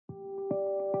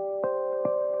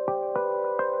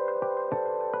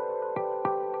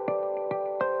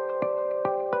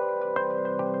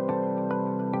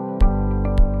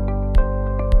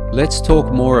Let's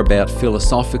talk more about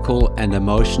philosophical and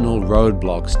emotional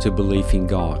roadblocks to belief in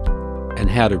God and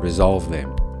how to resolve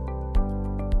them.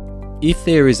 If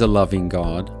there is a loving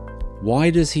God, why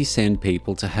does He send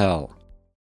people to hell?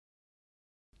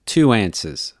 2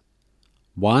 answers.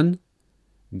 1.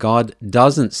 God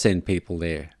doesn't send people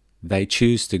there. They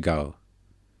choose to go.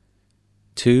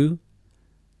 2.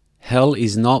 Hell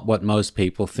is not what most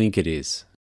people think it is.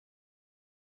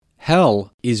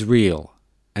 Hell is real,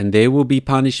 and there will be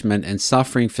punishment and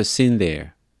suffering for sin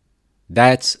there.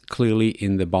 That's clearly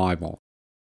in the Bible.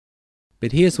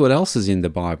 But here's what else is in the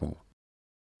Bible.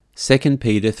 2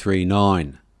 Peter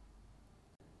 3:9.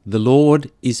 The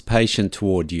Lord is patient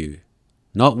toward you,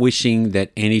 not wishing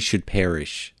that any should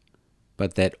perish,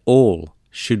 but that all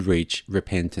should reach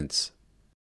repentance.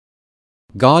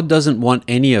 God doesn't want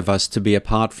any of us to be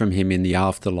apart from Him in the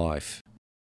afterlife.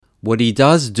 What He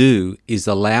does do is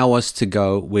allow us to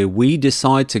go where we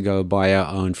decide to go by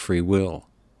our own free will.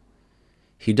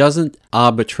 He doesn't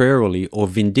arbitrarily or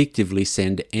vindictively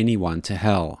send anyone to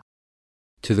hell.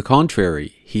 To the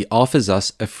contrary, He offers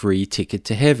us a free ticket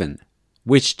to heaven,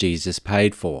 which Jesus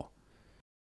paid for.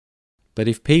 But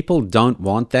if people don't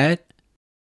want that,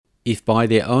 if by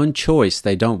their own choice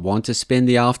they don't want to spend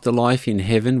the afterlife in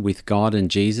heaven with God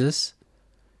and Jesus,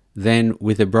 then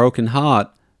with a broken heart,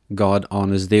 God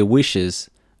honors their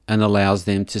wishes and allows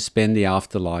them to spend the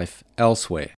afterlife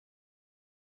elsewhere.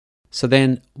 So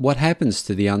then, what happens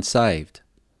to the unsaved?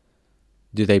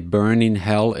 Do they burn in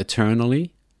hell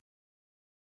eternally?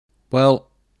 Well,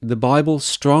 the Bible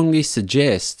strongly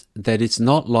suggests that it's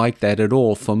not like that at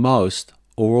all for most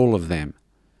or all of them.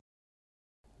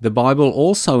 The Bible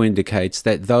also indicates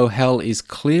that though hell is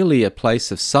clearly a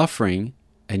place of suffering,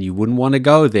 and you wouldn't want to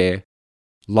go there,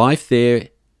 life there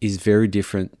is very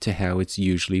different to how it's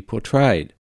usually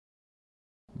portrayed.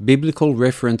 Biblical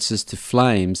references to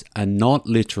flames are not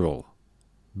literal,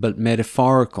 but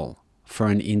metaphorical for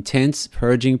an intense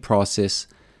purging process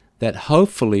that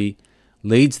hopefully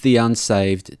leads the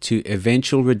unsaved to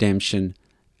eventual redemption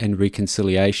and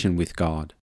reconciliation with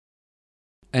God.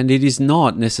 And it is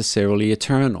not necessarily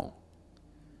eternal.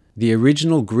 The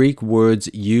original Greek words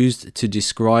used to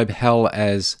describe hell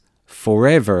as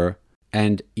forever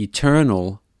and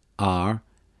eternal are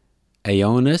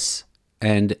aeonis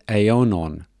and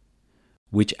aeonon,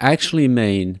 which actually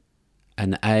mean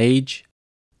an age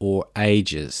or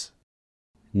ages,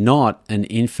 not an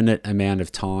infinite amount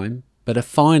of time, but a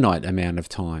finite amount of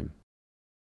time.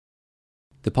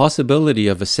 The possibility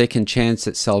of a second chance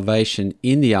at salvation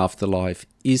in the afterlife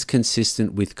is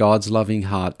consistent with God's loving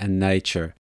heart and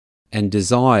nature and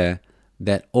desire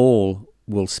that all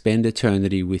will spend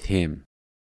eternity with Him.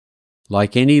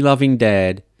 Like any loving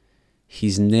dad,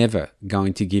 He's never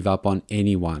going to give up on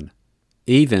anyone,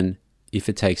 even if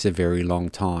it takes a very long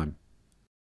time.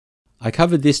 I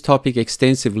covered this topic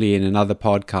extensively in another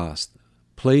podcast.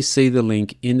 Please see the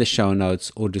link in the show notes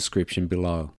or description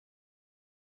below.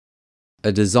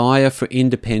 A desire for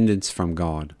independence from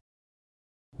God.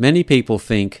 Many people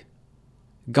think,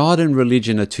 God and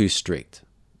religion are too strict.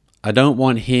 I don't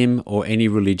want Him or any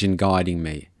religion guiding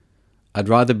me. I'd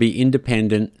rather be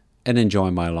independent and enjoy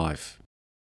my life.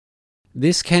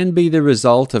 This can be the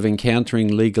result of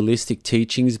encountering legalistic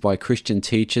teachings by Christian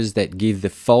teachers that give the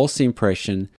false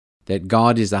impression that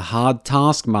God is a hard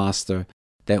taskmaster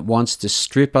that wants to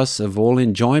strip us of all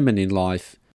enjoyment in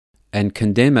life and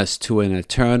condemn us to an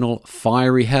eternal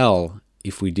fiery hell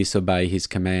if we disobey His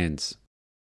commands.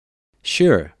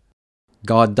 Sure,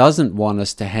 God doesn't want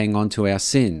us to hang on to our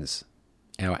sins,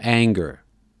 our anger,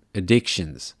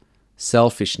 addictions,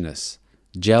 selfishness,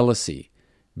 jealousy,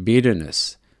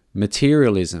 bitterness,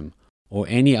 materialism, or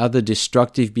any other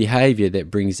destructive behavior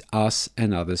that brings us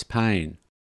and others pain.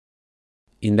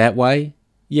 In that way,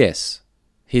 yes,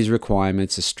 His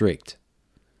requirements are strict.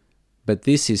 But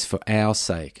this is for our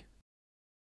sake.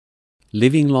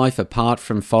 Living life apart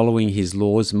from following His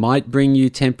laws might bring you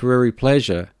temporary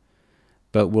pleasure,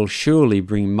 but will surely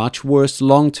bring much worse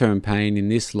long-term pain in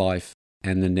this life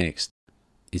and the next.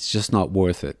 It's just not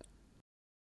worth it.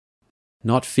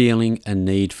 Not feeling a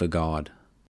need for God.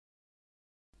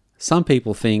 Some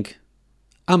people think,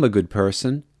 I'm a good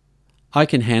person. I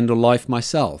can handle life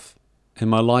myself, and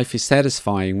my life is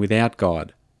satisfying without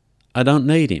God. I don't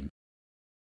need Him.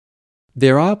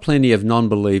 There are plenty of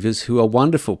non-believers who are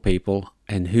wonderful people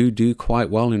and who do quite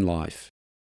well in life.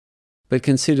 But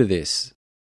consider this,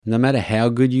 no matter how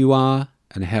good you are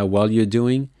and how well you're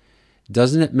doing,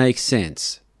 doesn't it make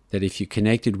sense that if you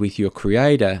connected with your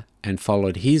Creator and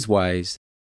followed His ways,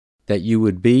 that you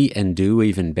would be and do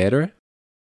even better?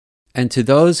 And to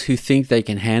those who think they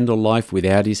can handle life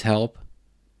without His help,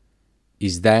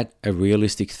 Is that a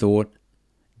realistic thought?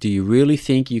 Do you really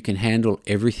think you can handle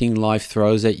everything life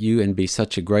throws at you and be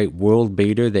such a great world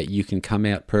beater that you can come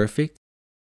out perfect?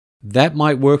 That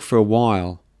might work for a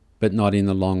while, but not in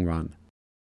the long run.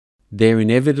 There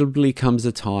inevitably comes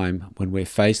a time when we're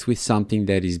faced with something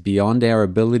that is beyond our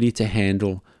ability to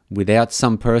handle without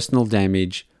some personal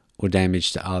damage or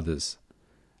damage to others.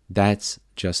 That's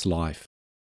just life.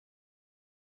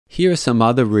 Here are some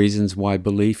other reasons why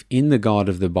belief in the God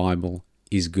of the Bible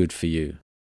is good for you.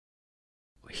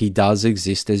 He does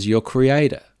exist as your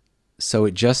creator, so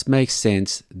it just makes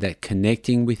sense that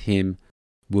connecting with Him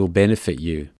will benefit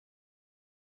you.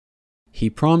 He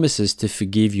promises to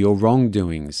forgive your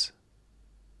wrongdoings.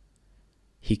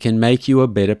 He can make you a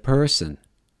better person.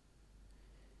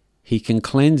 He can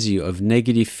cleanse you of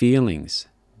negative feelings,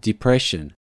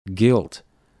 depression, guilt,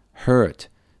 hurt,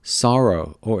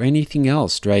 sorrow, or anything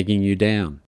else dragging you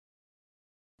down.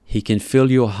 He can fill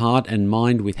your heart and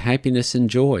mind with happiness and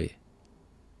joy.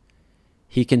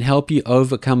 He can help you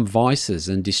overcome vices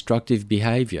and destructive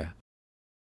behavior.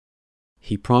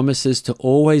 He promises to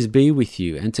always be with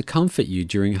you and to comfort you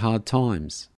during hard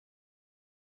times.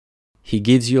 He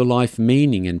gives your life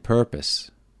meaning and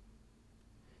purpose.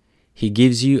 He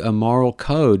gives you a moral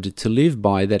code to live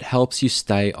by that helps you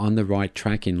stay on the right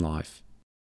track in life.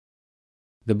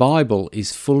 The Bible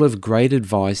is full of great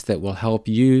advice that will help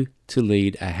you to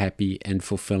lead a happy and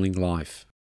fulfilling life.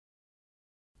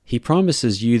 He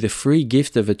promises you the free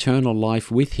gift of eternal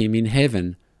life with Him in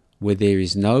heaven, where there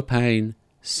is no pain,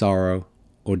 sorrow,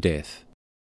 or death.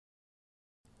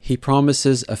 He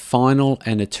promises a final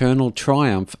and eternal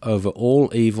triumph over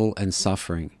all evil and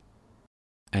suffering,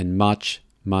 and much,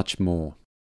 much more.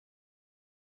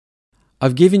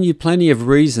 I've given you plenty of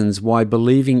reasons why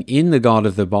believing in the God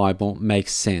of the Bible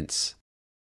makes sense.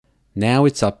 Now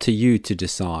it's up to you to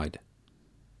decide.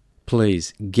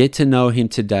 Please get to know Him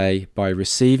today by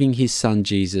receiving His Son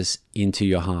Jesus into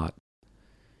your heart.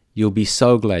 You'll be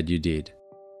so glad you did.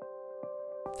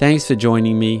 Thanks for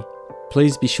joining me.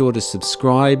 Please be sure to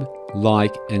subscribe,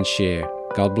 like, and share.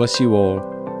 God bless you all.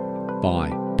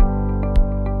 Bye.